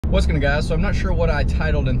What's going on, guys? So I'm not sure what I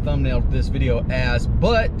titled and thumbnailed this video as,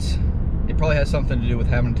 but it probably has something to do with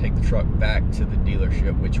having to take the truck back to the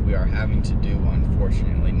dealership, which we are having to do,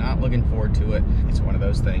 unfortunately. Not looking forward to it. It's one of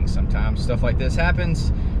those things. Sometimes stuff like this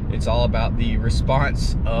happens. It's all about the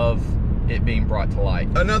response of it being brought to light.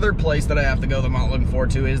 Another place that I have to go that I'm not looking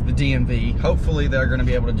forward to is the DMV. Hopefully they're going to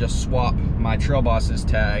be able to just swap my Trail Boss's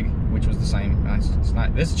tag, which was the same.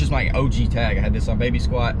 This is just my OG tag. I had this on Baby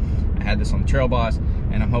Squat, I had this on the Trail Boss,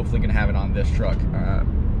 and I'm hopefully going to have it on this truck.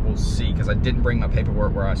 We'll see, because I didn't bring my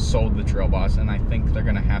paperwork where I sold the Trail Boss, and I think they're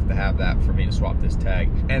going to have that for me to swap this tag.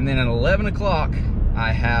 And then at 11 o'clock,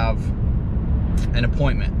 I have an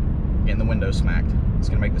appointment getting the window smacked. It's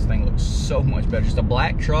going to make this thing look so much better. Just a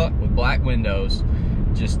black truck with black windows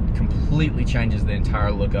just completely changes the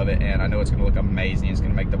entire look of it, and I know it's going to look amazing. It's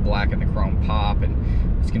going to make the black and the chrome pop,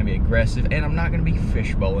 and it's going to be aggressive, and I'm not going to be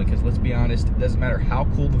fishbowling, because let's be honest, it doesn't matter how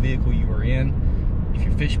cool the vehicle you are in. If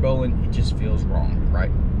you're fishbowling, it just feels wrong,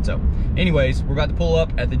 right? So anyways, we're about to pull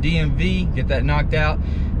up at the DMV, get that knocked out,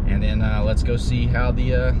 and then let's go see how the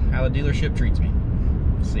dealership treats me.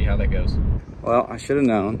 See how that goes. Well, I should have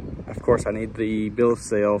known. Of course, I need the bill of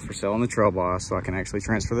sale for selling the Trail Boss so I can actually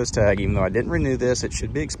transfer this tag. Even though I didn't renew this, it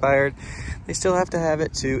should be expired. They still have to have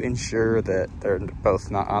it to ensure that they're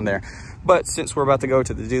both not on there. But since we're about to go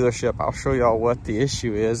to the dealership, I'll show y'all what the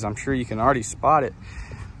issue is. I'm sure you can already spot it.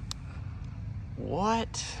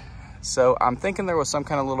 What? So I'm thinking there was some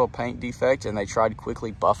kind of little paint defect and they tried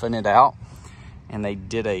quickly buffing it out, and they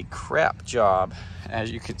did a crap job,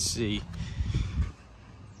 as you can see.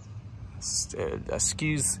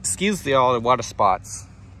 Excuse the all the water spots,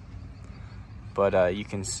 but you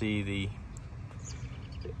can see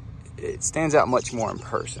it stands out much more in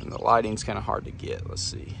person. The lighting's kind of hard to get. Let's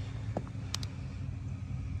see.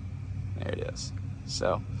 There it is.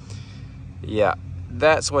 So yeah,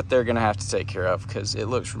 that's what they're gonna have to take care of, because it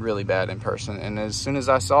looks really bad in person. And as soon as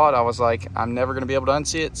I saw it, I was like, I'm never gonna be able to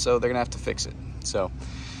unsee it, so they're gonna have to fix it. So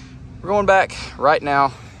we're going back right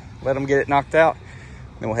now, let them get it knocked out.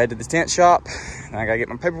 Then we'll head to the tent shop, and I gotta get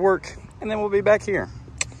my paperwork, and then we'll be back here.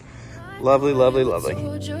 Lovely, lovely, lovely.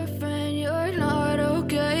 Told your friend you're not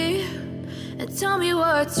okay, and tell me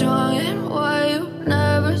what's wrong and why you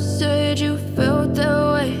never said you felt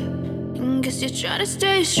that way. And guess you're trying to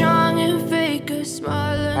stay strong and fake a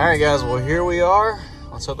smile. All right, guys. Well, here we are.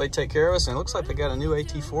 Let's hope they take care of us. And it looks like they got a new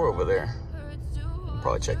AT4 over there. I'll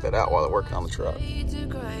probably check that out while they're working on the truck.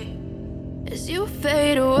 As you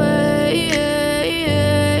fade away,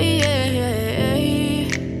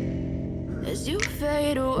 as you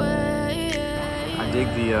fade away. I dig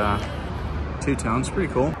the two-tones,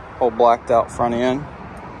 pretty cool. Whole blacked out front end.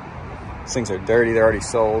 These things are dirty, they're already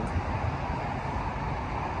sold.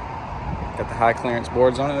 Got the high clearance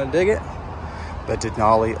boards on it, I dig it. The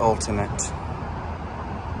Denali Ultimate.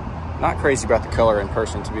 Not crazy about the color in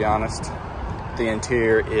person, to be honest. The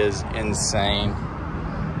interior is insane.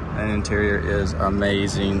 The interior is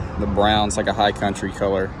amazing. The brown's like a high country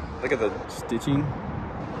color. Look at the stitching.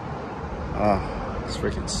 Oh, it's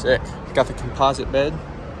freaking sick. Got the composite bed.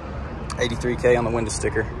 83K on the window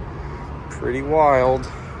sticker. Pretty wild.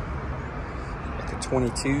 Got the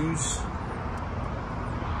 22s.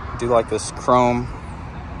 Do like this chrome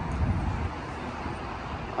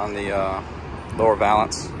on the lower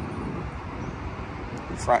valance.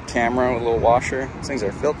 Front camera with a little washer. These things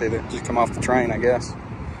are filthy. They just come off the train, I guess.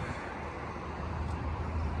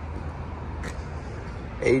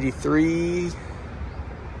 83,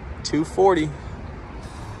 240,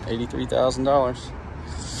 $83,000.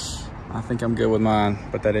 I think I'm good with mine,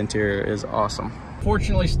 but that interior is awesome.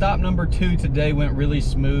 Fortunately, stop number 2 today went really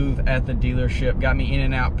smooth at the dealership. Got me in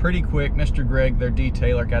and out pretty quick. Mr. Greg, their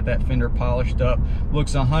detailer, got that fender polished up.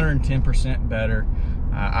 Looks 110% better.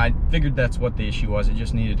 I figured that's what the issue was. It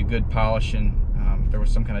just needed a good polish, and there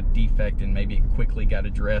was some kind of defect, and maybe it quickly got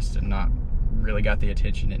addressed and not really got the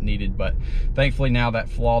attention it needed. But thankfully now that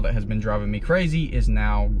flaw that has been driving me crazy is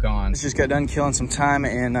now gone. Just got done killing some time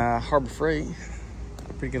in Harbor Freight.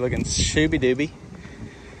 Pretty good looking shooby dooby.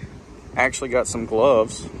 Actually got some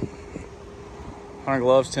gloves. 100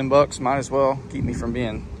 gloves, 10 bucks. Might as well keep me from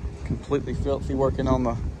being completely filthy working on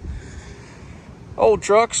the old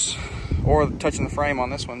trucks or touching the frame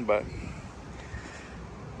on this one. But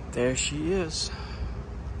there she is,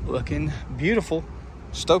 looking beautiful.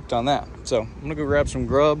 Stoked on that. So I'm gonna go grab some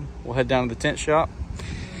grub. We'll head down to the tent shop,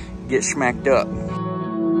 get schmacked up.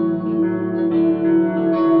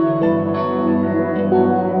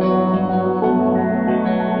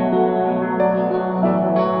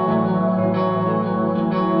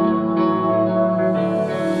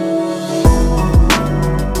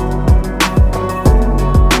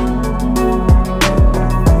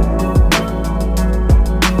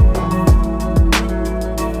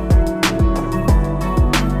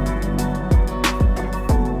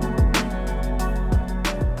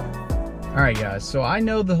 So I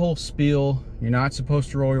know the whole spiel. You're not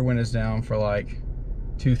supposed to roll your windows down for like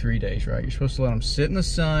 2-3 days, right? You're supposed to let them sit in the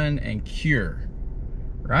sun and cure,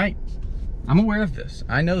 right? I'm aware of this.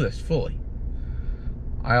 I know this fully.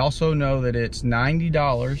 I also know that it's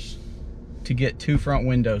 $90 to get 2 front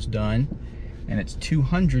windows done, and it's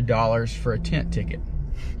 $200 for a tent ticket.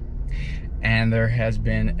 And there has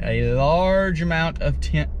been a large amount of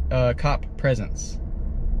cop presence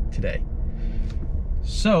today.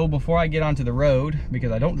 So before I get onto the road,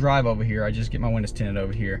 because I don't drive over here, I just get my windows tinted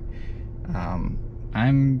over here,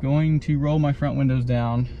 I'm going to roll my front windows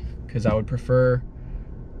down, because I would prefer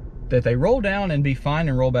that they roll down and be fine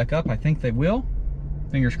and roll back up. I think they will,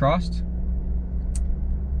 fingers crossed.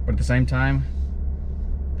 But at the same time,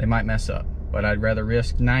 they might mess up. But I'd rather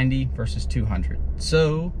risk 90 versus 200.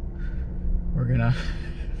 So we're gonna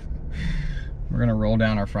roll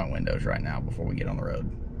down our front windows right now before we get on the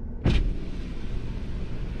road.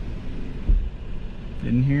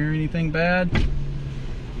 Didn't hear anything bad?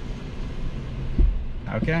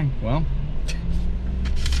 Okay, well,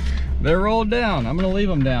 they're rolled down. I'm gonna leave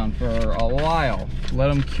them down for a while. Let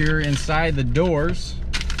them cure inside the doors.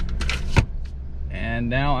 And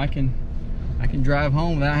now I can drive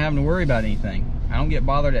home without having to worry about anything. I don't get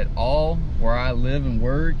bothered at all where I live and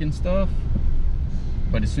work and stuff.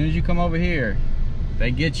 But as soon as you come over here, they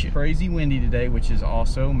get you. Crazy windy today, which is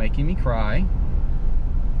also making me cry,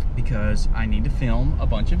 because I need to film a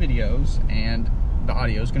bunch of videos and the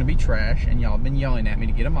audio is going to be trash, and y'all have been yelling at me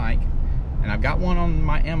to get a mic, and I've got one on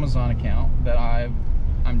my Amazon account that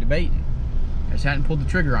I'm debating. I just hadn't pulled the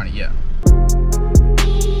trigger on it yet.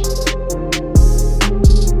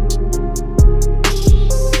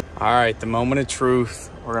 All right, the moment of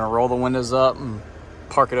truth. We're gonna roll the windows up and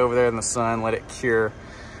park it over there in the sun, let it cure.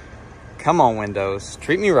 Come on, windows,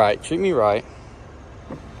 treat me right, treat me right.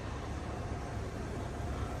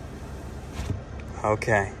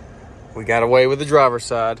 Okay, we got away with the driver's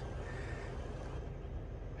side.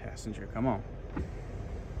 Passenger, come on.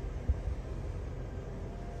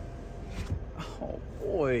 Oh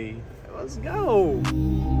boy, let's go.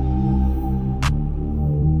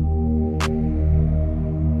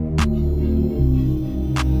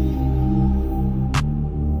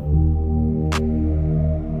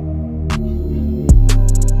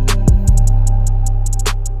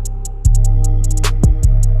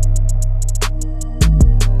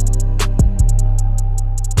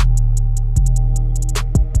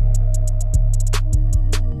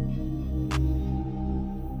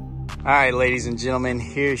 All right, ladies and gentlemen,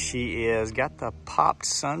 here she is. Got the popped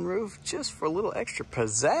sunroof just for a little extra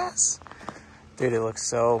pizzazz. Dude, it looks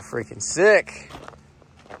so freaking sick.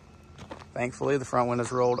 Thankfully, the front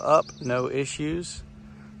window's rolled up, no issues.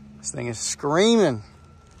 This thing is screaming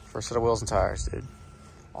for a set of wheels and tires, dude.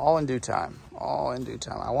 All in due time, all in due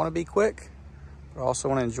time. I want to be quick, but I also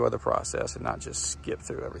want to enjoy the process and not just skip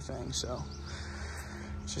through everything. So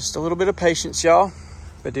just a little bit of patience, y'all.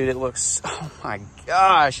 But dude, it looks, oh my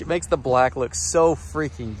gosh, it makes the black look so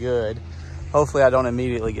freaking good. Hopefully I don't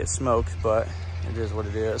immediately get smoked, but it is what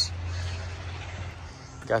it is.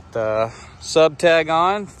 Got the sub tag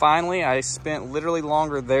on, finally. I spent literally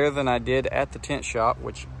longer there than I did at the tent shop,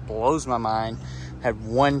 which blows my mind. Had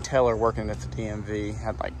one teller working at the DMV,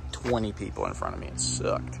 had like 20 people in front of me, it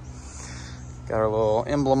sucked. Got our little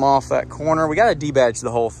emblem off that corner. We gotta debadge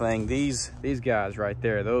the whole thing. These guys right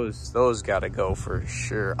there, those gotta go for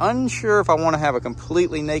sure. Unsure if I wanna have a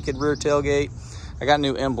completely naked rear tailgate. I got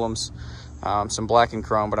new emblems, some black and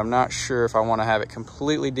chrome, but I'm not sure if I wanna have it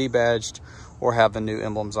completely debadged or have the new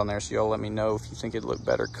emblems on there. So y'all let me know if you think it'd look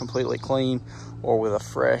better completely clean or with a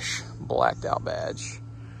fresh blacked out badge.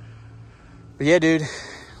 But yeah, dude,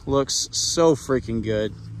 looks so freaking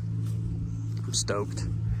good. I'm stoked.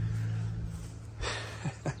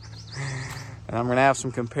 And I'm gonna have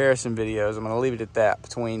some comparison videos. I'm gonna leave it at that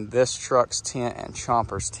between this truck's tent and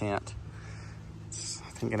Chomper's tent. It's,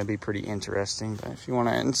 I think, gonna be pretty interesting. But if you want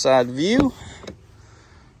an inside view,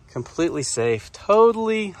 completely safe,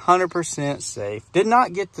 totally 100% safe. Did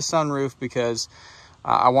not get the sunroof because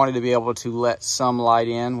I wanted to be able to let some light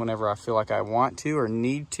in whenever I feel like I want to or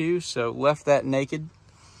need to. So left that naked.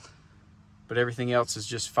 But everything else is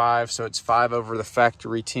just 5, so it's 5 over the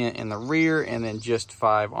factory tent in the rear, and then just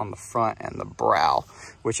 5 on the front and the brow,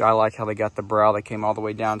 which I like how they got the brow. They came all the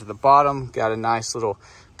way down to the bottom, got a nice little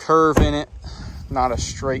curve in it, not a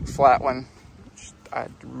straight flat one, which I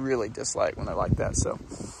really dislike when they're like that. So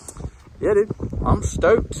yeah, dude, I'm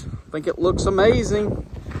stoked. I think it looks amazing.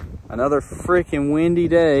 Another freaking windy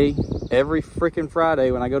day. Every freaking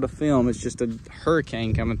Friday when I go to film, it's just a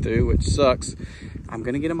hurricane coming through, which sucks. I'm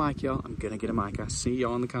gonna get a mic, y'all. I'm gonna get a mic. I see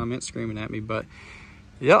y'all in the comments screaming at me, but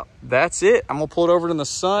Yep, that's it. I'm gonna pull it over in the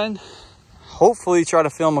sun. Hopefully try to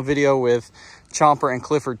film a video with Chomper and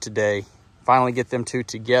Clifford today. Finally get them two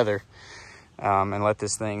together and let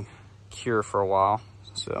this thing cure for a while.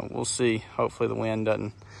 So we'll see. Hopefully the wind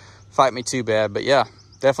doesn't fight me too bad. But yeah,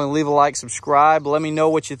 definitely leave a like, subscribe. Let me know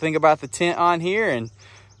what you think about the tent on here and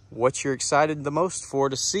what you're excited the most for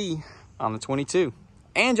to see on the 22.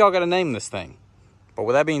 And y'all got to name this thing. But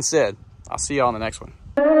with that being said, I'll see y'all on the next one.